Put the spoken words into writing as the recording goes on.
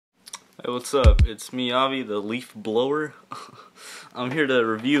Hey, what's up? It's me, Avi, the leaf blower. I'm here to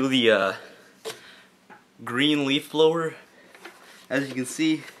review the green leaf blower. As you can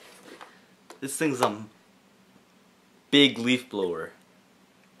see, this thing's a big leaf blower.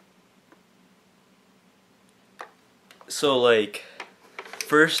 So, like,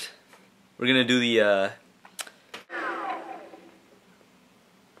 first we're gonna do the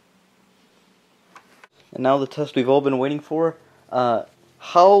and now the test we've all been waiting for.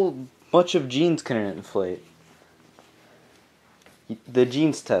 How much of jeans can it inflate? The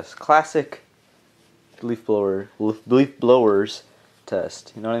jeans test, classic leaf blowers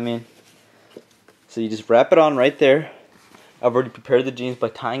test. You know what I mean? So you just wrap it on right there. I've already prepared the jeans by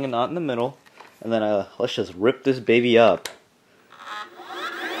tying a knot in the middle, and then let's just rip this baby up.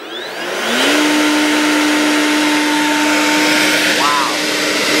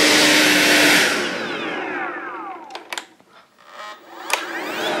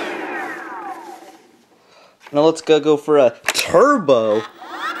 Now let's go for a turbo.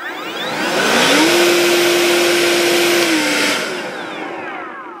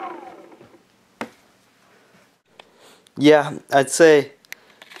 Yeah, I'd say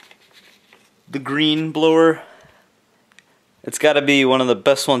the green blower, it's got to be one of the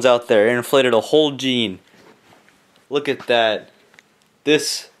best ones out there. It inflated a whole jean. Look at that.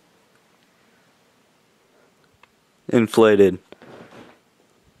 This inflated.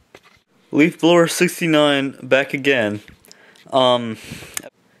 Leaf blower 69 back again. On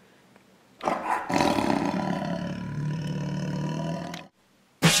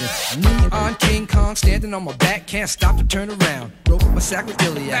King Kong, standing on my back, can't stop to turn around. Broke my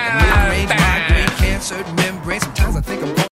sacroiliac, mid-range migraine, cancer membrane. Sometimes I think I'm